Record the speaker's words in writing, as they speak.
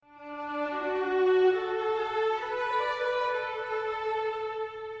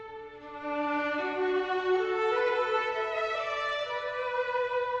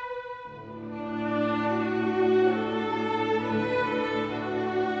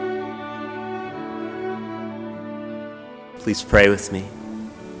Please pray with me.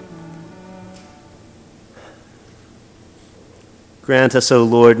 Grant us, O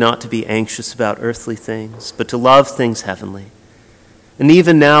Lord, not to be anxious about earthly things, but to love things heavenly. And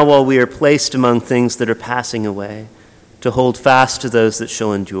even now, while we are placed among things that are passing away, to hold fast to those that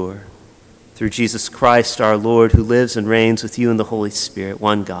shall endure. Through Jesus Christ our Lord, who lives and reigns with you in the Holy Spirit,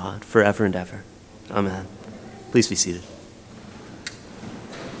 one God, forever and ever. Amen. Please be seated.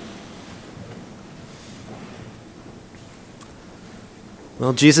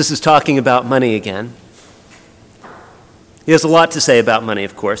 Well, Jesus is talking about money again. He has a lot to say about money,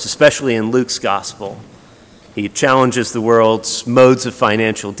 of course, especially in Luke's gospel. He challenges the world's modes of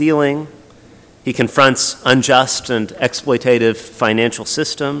financial dealing. He confronts unjust and exploitative financial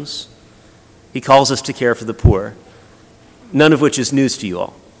systems. He calls us to care for the poor, none of which is news to you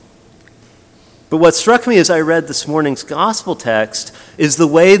all. But what struck me as I read this morning's gospel text is the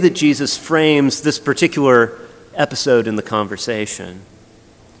way that Jesus frames this particular episode in the conversation.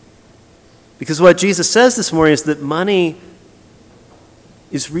 Because what Jesus says this morning is that money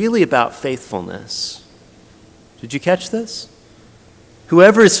is really about faithfulness. Did you catch this?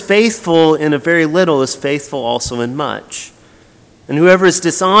 Whoever is faithful in a very little is faithful also in much. And whoever is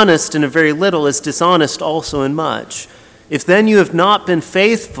dishonest in a very little is dishonest also in much. If then you have not been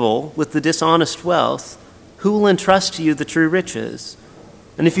faithful with the dishonest wealth, who will entrust to you the true riches?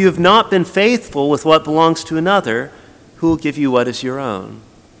 And if you have not been faithful with what belongs to another, who will give you what is your own?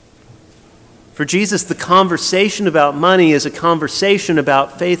 For Jesus, the conversation about money is a conversation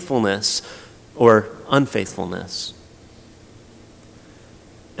about faithfulness or unfaithfulness.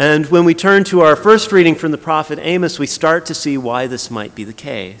 And when we turn to our first reading from the prophet Amos, we start to see why this might be the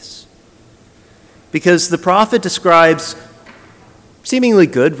case. Because the prophet describes seemingly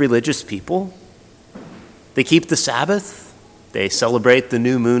good religious people. They keep the Sabbath. They celebrate the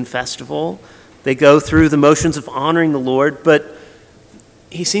new moon festival. They go through the motions of honoring the Lord, but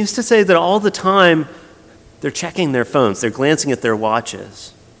he seems to say that all the time they're checking their phones, they're glancing at their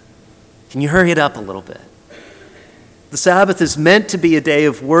watches. Can you hurry it up a little bit? The Sabbath is meant to be a day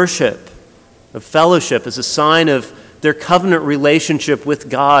of worship, of fellowship, as a sign of their covenant relationship with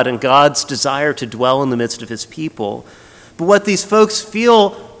God and God's desire to dwell in the midst of his people. But what these folks feel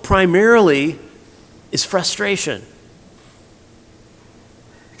primarily is frustration.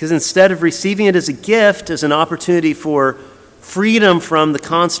 Because instead of receiving it as a gift, as an opportunity for freedom from the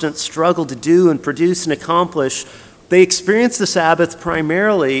constant struggle to do and produce and accomplish, they experience the Sabbath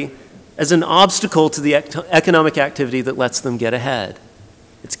primarily as an obstacle to the economic activity that lets them get ahead.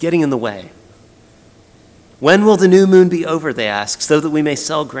 It's getting in the way. When will the new moon be over, they ask, so that we may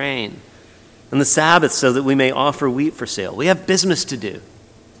sell grain, and the Sabbath so that we may offer wheat for sale? We have business to do.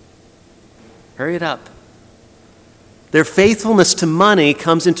 Hurry it up. Their faithfulness to money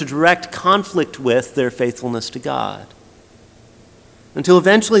comes into direct conflict with their faithfulness to God, until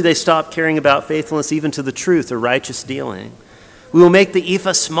eventually they stop caring about faithfulness even to the truth or righteous dealing. We will make the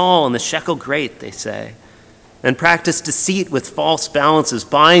ephah small and the shekel great, they say, and practice deceit with false balances,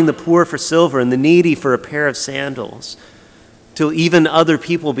 buying the poor for silver and the needy for a pair of sandals, till even other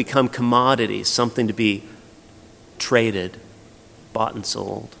people become commodities, something to be traded, bought and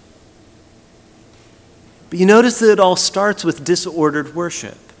sold. But you notice that it all starts with disordered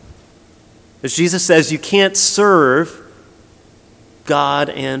worship. As Jesus says, you can't serve God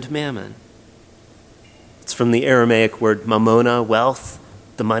and mammon. It's from the Aramaic word mamona, wealth,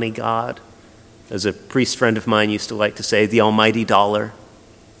 the money god. As a priest friend of mine used to like to say, the almighty dollar.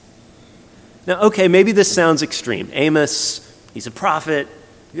 Now, okay, maybe this sounds extreme. Amos, he's a prophet.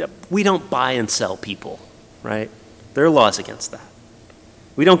 We don't buy and sell people, right? There are laws against that.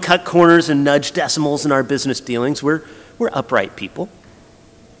 We don't cut corners and nudge decimals in our business dealings. We're upright people.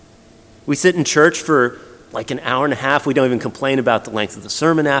 We sit in church for like an hour and a half. We don't even complain about the length of the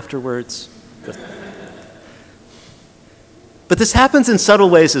sermon afterwards. But this happens in subtle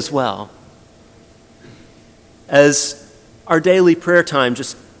ways as well. As our daily prayer time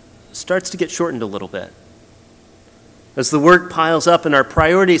just starts to get shortened a little bit. As the work piles up and our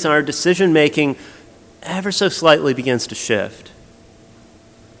priorities and our decision-making ever so slightly begins to shift.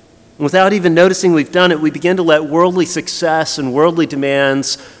 And without even noticing we've done it, we begin to let worldly success and worldly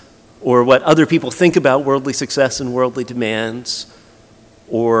demands, or what other people think about worldly success and worldly demands,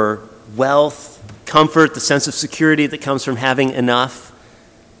 or wealth, comfort, the sense of security that comes from having enough.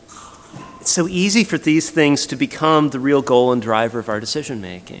 It's so easy for these things to become the real goal and driver of our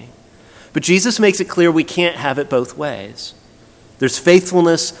decision-making. But Jesus makes it clear we can't have it both ways. There's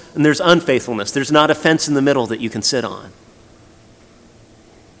faithfulness and there's unfaithfulness. There's not a fence in the middle that you can sit on.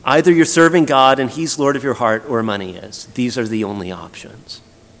 Either you're serving God and he's Lord of your heart, or money is. These are the only options.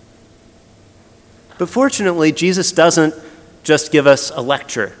 But fortunately, Jesus doesn't just give us a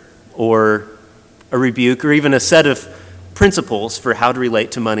lecture or a rebuke or even a set of principles for how to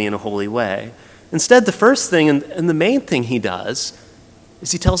relate to money in a holy way. Instead, the first thing and the main thing he does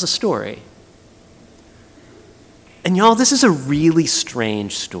is he tells a story. And y'all, this is a really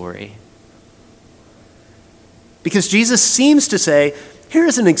strange story. Because Jesus seems to say, here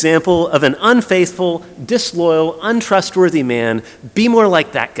is an example of an unfaithful, disloyal, untrustworthy man. Be more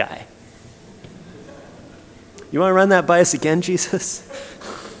like that guy. You want to run that by us again, Jesus?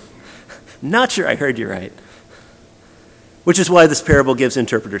 Not sure I heard you right. Which is why this parable gives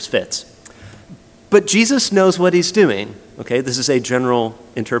interpreters fits. But Jesus knows what he's doing. Okay, this is a general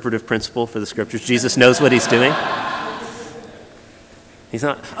interpretive principle for the scriptures. Jesus knows what he's doing. He's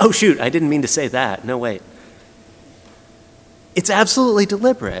not, oh shoot, I didn't mean to say that. No, wait. It's absolutely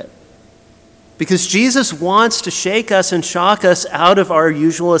deliberate. Because Jesus wants to shake us and shock us out of our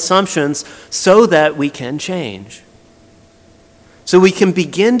usual assumptions so that we can change. So we can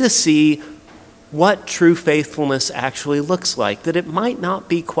begin to see what true faithfulness actually looks like, that it might not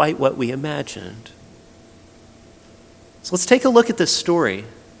be quite what we imagined. So let's take a look at this story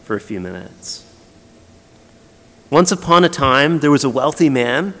for a few minutes. Once upon a time, there was a wealthy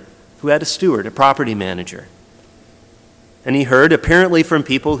man who had a steward, a property manager. And he heard, apparently from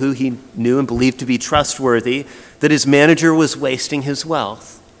people who he knew and believed to be trustworthy, that his manager was wasting his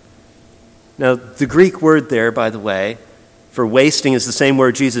wealth. Now, the Greek word there, by the way, for wasting is the same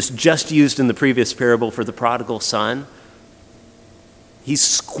word Jesus just used in the previous parable for the prodigal son. He's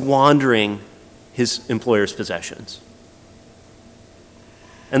squandering his employer's possessions.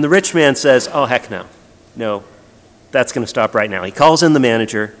 And the rich man says, oh, heck no. No, that's going to stop right now. He calls in the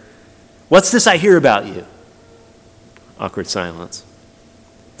manager. What's this I hear about you? Awkward silence.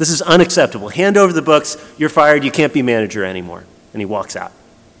 This is unacceptable. Hand over the books. You're fired. You can't be manager anymore. And he walks out.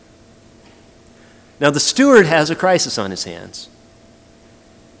 Now, the steward has a crisis on his hands.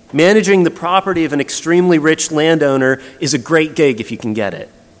 Managing the property of an extremely rich landowner is a great gig if you can get it.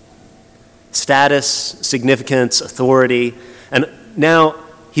 Status, significance, authority, and now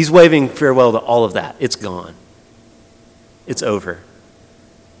he's waving farewell to all of that. It's gone. It's over.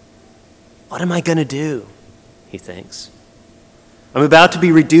 What am I going to do? He thinks. I'm about to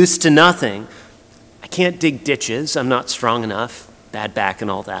be reduced to nothing. I can't dig ditches. I'm not strong enough. Bad back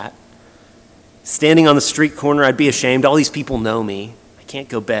and all that. Standing on the street corner, I'd be ashamed. All these people know me. I can't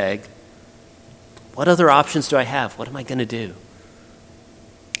go beg. What other options do I have? What am I going to do?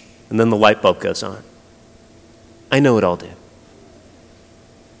 And then the light bulb goes on. I know what I'll do.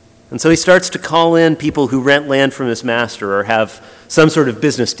 And so he starts to call in people who rent land from his master or have some sort of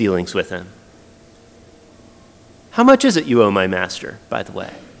business dealings with him. How much is it you owe my master, by the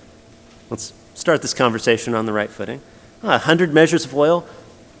way? Let's start this conversation on the right footing. 100 measures of oil?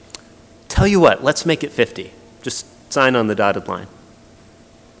 Tell you what, let's make it 50. Just sign on the dotted line.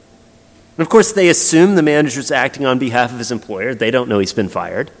 And of course, they assume the manager's acting on behalf of his employer. They don't know he's been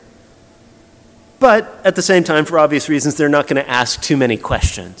fired. But at the same time, for obvious reasons, they're not going to ask too many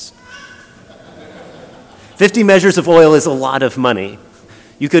questions. 50 measures of oil is a lot of money.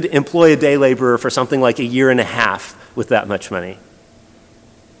 You could employ a day laborer for something like a year and a half with that much money.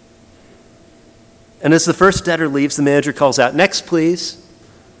 And as the first debtor leaves, the manager calls out, next, please.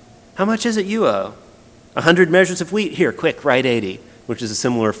 How much is it you owe? 100 measures of wheat? Here, quick, write 80, which is a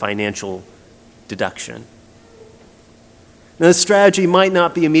similar financial deduction. Now, this strategy might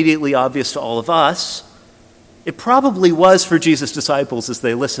not be immediately obvious to all of us. It probably was for Jesus' disciples as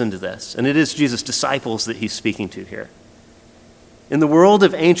they listened to this, and it is Jesus' disciples that he's speaking to here. In the world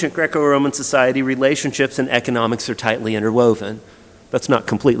of ancient Greco-Roman society, relationships and economics are tightly interwoven. That's not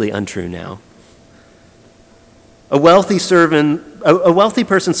completely untrue now. A wealthy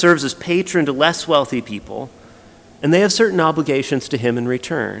person serves as patron to less wealthy people, and they have certain obligations to him in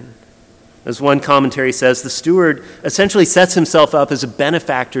return. As one commentary says, the steward essentially sets himself up as a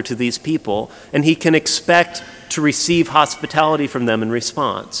benefactor to these people, and he can expect to receive hospitality from them in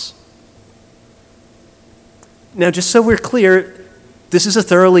response. Now, just so we're clear, this is a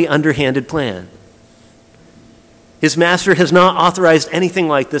thoroughly underhanded plan. His master has not authorized anything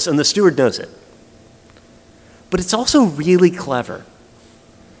like this, and the steward knows it. But it's also really clever.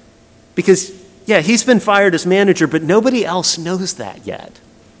 Because, yeah, he's been fired as manager, but nobody else knows that yet.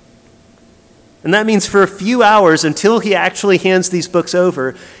 And that means for a few hours, until he actually hands these books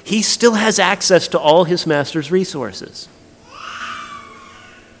over, he still has access to all his master's resources.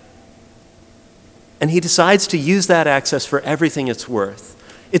 And he decides to use that access for everything it's worth.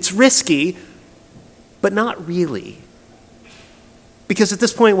 It's risky, but not really. Because at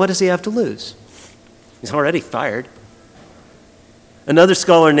this point, what does he have to lose? He's already fired. Another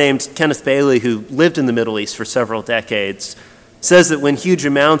scholar named Kenneth Bailey, who lived in the Middle East for several decades, says that when huge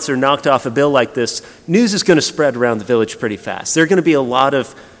amounts are knocked off a bill like this, news is going to spread around the village pretty fast. There are going to be a lot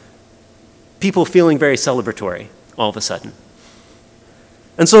of people feeling very celebratory all of a sudden.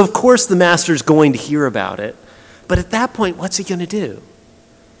 And so, of course, the master's going to hear about it. But at that point, what's he going to do?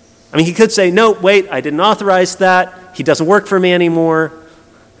 I mean, he could say, no, wait, I didn't authorize that. He doesn't work for me anymore.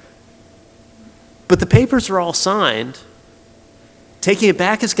 But the papers are all signed. Taking it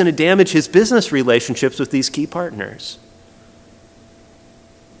back is going to damage his business relationships with these key partners.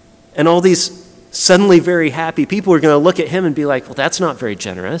 And all these suddenly very happy people are going to look at him and be like, well, that's not very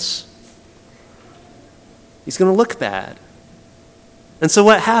generous. He's going to look bad. And so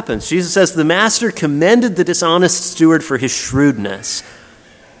what happens? Jesus says, the master commended the dishonest steward for his shrewdness.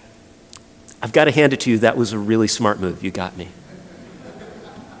 I've got to hand it to you, that was a really smart move. You got me.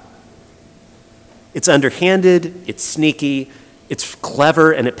 It's underhanded, it's sneaky, it's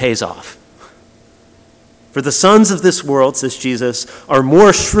clever, and it pays off. For the sons of this world, says Jesus, are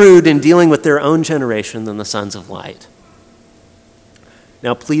more shrewd in dealing with their own generation than the sons of light.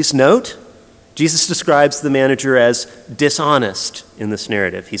 Now, please note, Jesus describes the manager as dishonest in this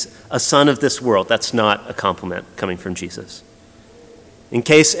narrative. He's a son of this world. That's not a compliment coming from Jesus. In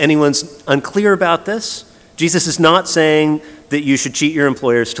case anyone's unclear about this, Jesus is not saying that you should cheat your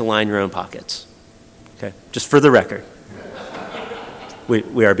employers to line your own pockets. Okay, just for the record.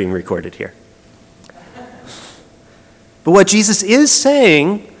 We are being recorded here. But what Jesus is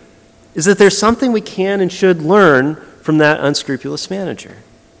saying is that there's something we can and should learn from that unscrupulous manager.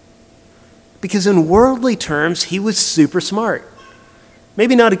 Because in worldly terms, he was super smart.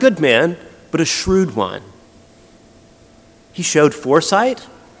 Maybe not a good man, but a shrewd one. He showed foresight.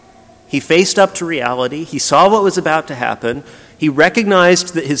 He faced up to reality. He saw what was about to happen. He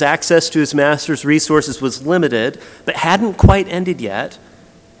recognized that his access to his master's resources was limited, but hadn't quite ended yet.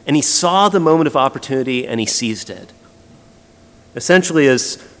 And he saw the moment of opportunity and he seized it. Essentially,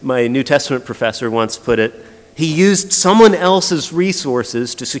 as my New Testament professor once put it, he used someone else's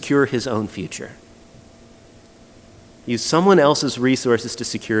resources to secure his own future. He used someone else's resources to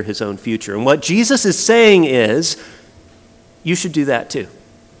secure his own future. And what Jesus is saying is, you should do that too.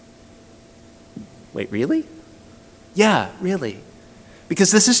 Wait, really? Yeah, really.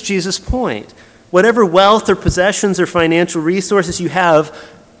 Because this is Jesus' point. Whatever wealth or possessions or financial resources you have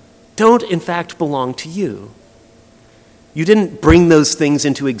don't in fact belong to you. You didn't bring those things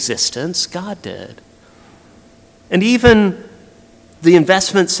into existence. God did. And even the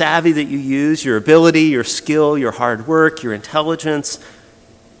investment savvy that you use, your ability, your skill, your hard work, your intelligence,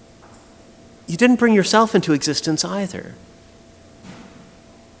 you didn't bring yourself into existence either.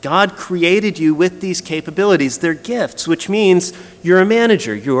 God created you with these capabilities. They're gifts, which means you're a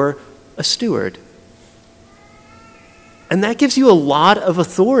manager, you're a steward. And that gives you a lot of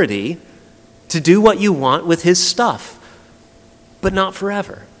authority to do what you want with his stuff, but not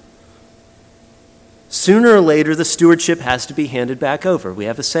forever. Sooner or later, the stewardship has to be handed back over. We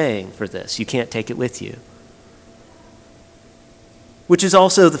have a saying for this. You can't take it with you. Which is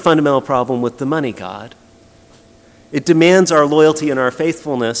also the fundamental problem with the money god. It demands our loyalty and our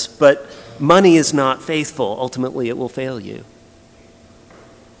faithfulness, but money is not faithful. Ultimately, it will fail you.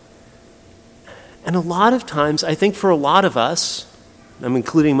 And a lot of times, I think for a lot of us, I'm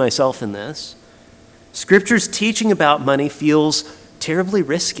including myself in this, Scripture's teaching about money feels terribly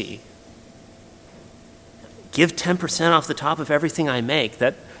risky. Give 10% off the top of everything I make.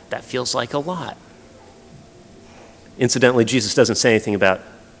 That feels like a lot. Incidentally, Jesus doesn't say anything about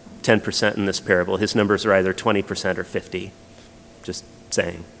 10% in this parable. His numbers are either 20% or 50%. Just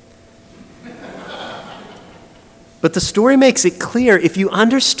saying. But the story makes it clear, if you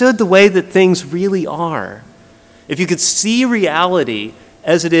understood the way that things really are, if you could see reality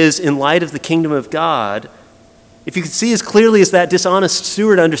as it is in light of the kingdom of God, if you could see as clearly as that dishonest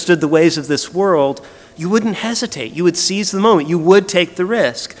steward understood the ways of this world, you wouldn't hesitate. You would seize the moment. You would take the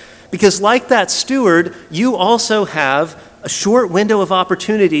risk. Because like that steward, you also have a short window of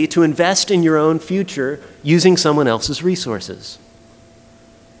opportunity to invest in your own future using someone else's resources.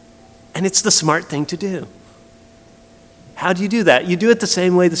 And it's the smart thing to do. How do you do that? You do it the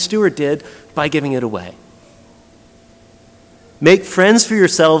same way the steward did, by giving it away. Make friends for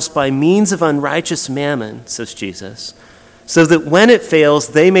yourselves by means of unrighteous mammon, says Jesus, so that when it fails,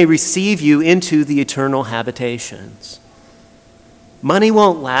 they may receive you into the eternal habitations. Money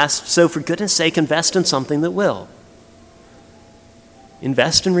won't last, so for goodness sake, invest in something that will.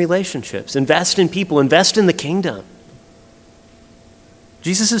 Invest in relationships, invest in people, invest in the kingdom.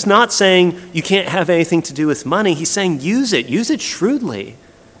 Jesus is not saying you can't have anything to do with money. He's saying use it shrewdly.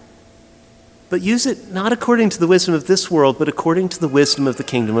 But use it not according to the wisdom of this world, but according to the wisdom of the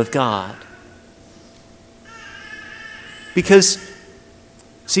kingdom of God. Because,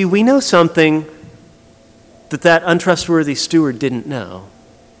 see, we know something that untrustworthy steward didn't know.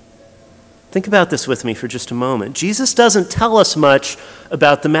 Think about this with me for just a moment. Jesus doesn't tell us much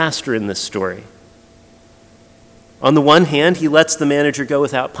about the master in this story. On the one hand, he lets the manager go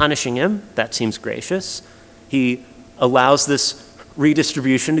without punishing him. That seems gracious. He allows this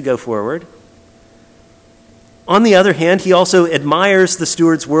redistribution to go forward. On the other hand, he also admires the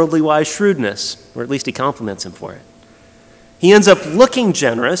steward's worldly wise shrewdness, or at least he compliments him for it. He ends up looking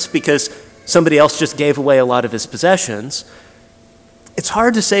generous because somebody else just gave away a lot of his possessions. It's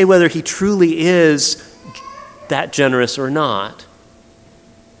hard to say whether he truly is that generous or not.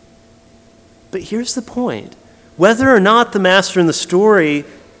 But here's the point. Whether or not the master in the story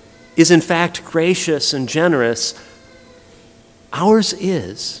is in fact gracious and generous, ours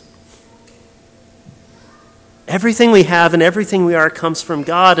is. Everything we have and everything we are comes from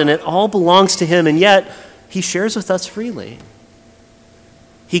God, and it all belongs to him, and yet he shares with us freely.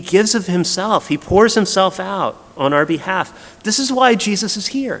 He gives of himself. He pours himself out on our behalf. This is why Jesus is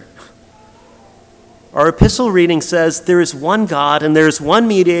here. Our epistle reading says, there is one God and there is one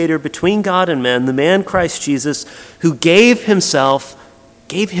mediator between God and men, the man Christ Jesus, who gave himself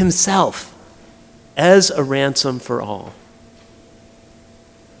as a ransom for all.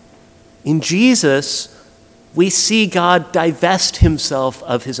 In Jesus, we see God divest himself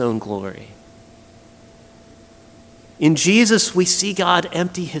of his own glory. In Jesus, we see God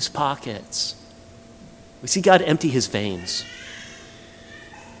empty his pockets. We see God empty his veins.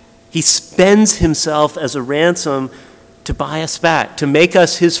 He spends himself as a ransom to buy us back, to make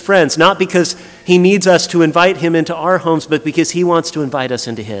us his friends, not because he needs us to invite him into our homes, but because he wants to invite us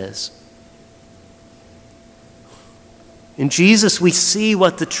into his. In Jesus, we see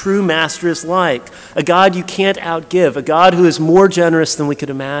what the true master is like, a God you can't outgive, a God who is more generous than we could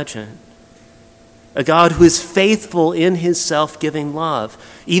imagine, a God who is faithful in his self-giving love,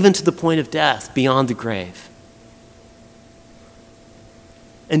 even to the point of death, beyond the grave.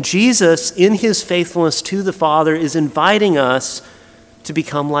 And Jesus, in his faithfulness to the Father, is inviting us to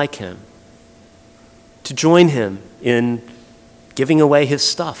become like him, to join him in giving away his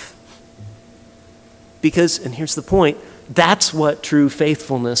stuff. Because, and here's the point, that's what true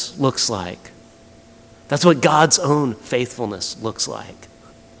faithfulness looks like. That's what God's own faithfulness looks like.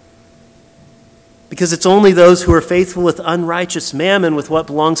 Because it's only those who are faithful with unrighteous mammon, with what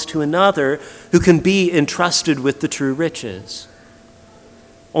belongs to another, who can be entrusted with the true riches.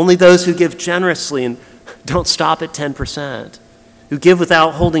 Only those who give generously and don't stop at 10%, who give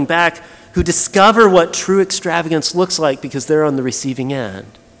without holding back, who discover what true extravagance looks like because they're on the receiving end.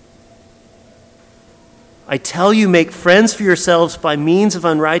 I tell you, make friends for yourselves by means of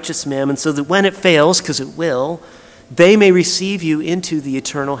unrighteous mammon, so that when it fails, because it will, they may receive you into the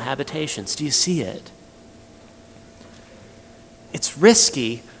eternal habitations. Do you see it? It's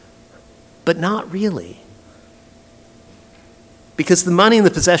risky, but not really. Because the money and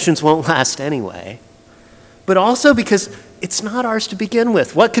the possessions won't last anyway. But also because it's not ours to begin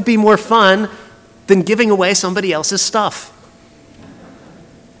with. What could be more fun than giving away somebody else's stuff?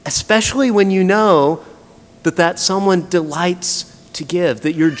 Especially when you know that someone delights to give,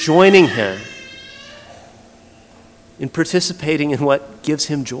 that you're joining him in participating in what gives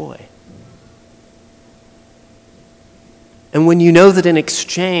him joy. And when you know that in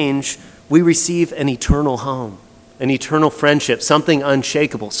exchange, we receive an eternal home, an eternal friendship, something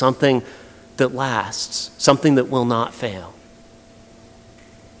unshakable, something that lasts, something that will not fail.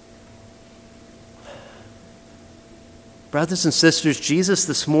 Brothers and sisters, Jesus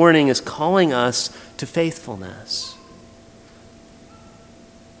this morning is calling us to faithfulness.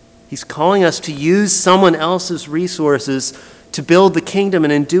 He's calling us to use someone else's resources to build the kingdom,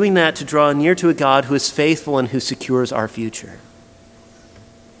 and in doing that, to draw near to a God who is faithful and who secures our future.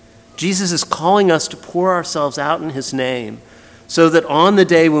 Jesus is calling us to pour ourselves out in his name, so that on the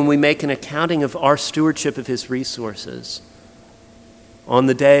day when we make an accounting of our stewardship of his resources, on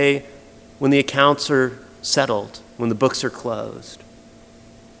the day when the accounts are settled, when the books are closed,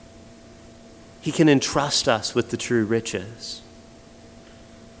 he can entrust us with the true riches.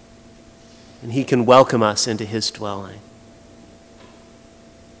 And he can welcome us into his dwelling.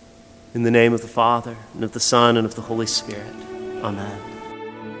 In the name of the Father, and of the Son, and of the Holy Spirit. Amen.